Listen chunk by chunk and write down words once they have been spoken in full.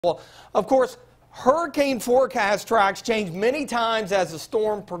Well, of course, hurricane forecast tracks change many times as the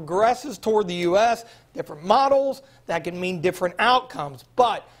storm progresses toward the U.S. Different models, that can mean different outcomes.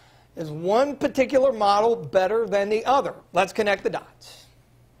 But is one particular model better than the other? Let's connect the dots.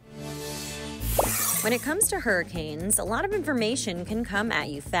 When it comes to hurricanes, a lot of information can come at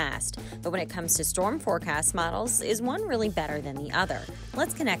you fast. But when it comes to storm forecast models, is one really better than the other?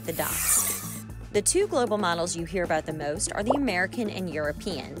 Let's connect the dots. The two global models you hear about the most are the American and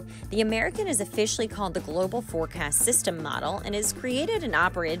European. The American is officially called the Global Forecast System Model and is created and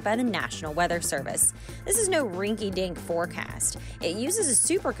operated by the National Weather Service. This is no rinky-dink forecast. It uses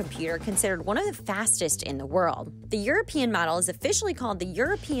a supercomputer considered one of the fastest in the world. The European model is officially called the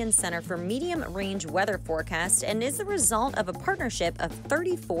European Center for Medium-Range Weather Forecast and is the result of a partnership of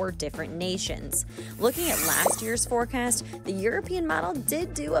 34 different nations. Looking at last year's forecast, the European model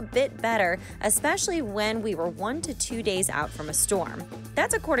did do a bit better, especially when we were 1 to 2 days out from a storm.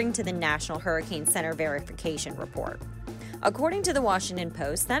 That's according to the National Hurricane Center Verification Report. According to the Washington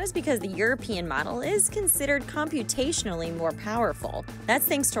Post, that is because the European model is considered computationally more powerful. That's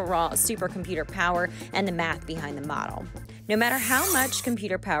thanks to raw supercomputer power and the math behind the model. No matter how much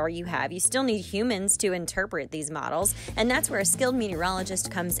computer power you have, you still need humans to interpret these models, and that's where a skilled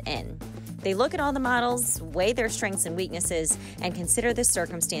meteorologist comes in. They look at all the models, weigh their strengths and weaknesses, and consider the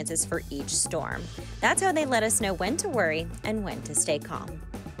circumstances for each storm. That's how they let us know when to worry and when to stay calm.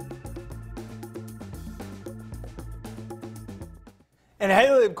 And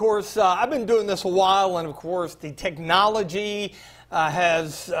Haley, of course, I've been doing this a while, and of course the technology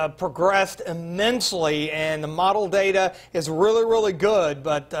has progressed immensely, and the model data is really, really good.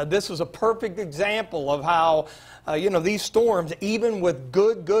 But this is a perfect example of how these storms, even with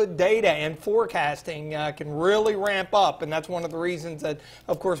good data and forecasting, can really ramp up. And that's one of the reasons that,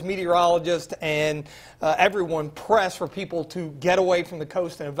 of course, meteorologists and everyone press for people to get away from the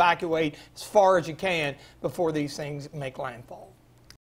coast and evacuate as far as you can before these things make landfall.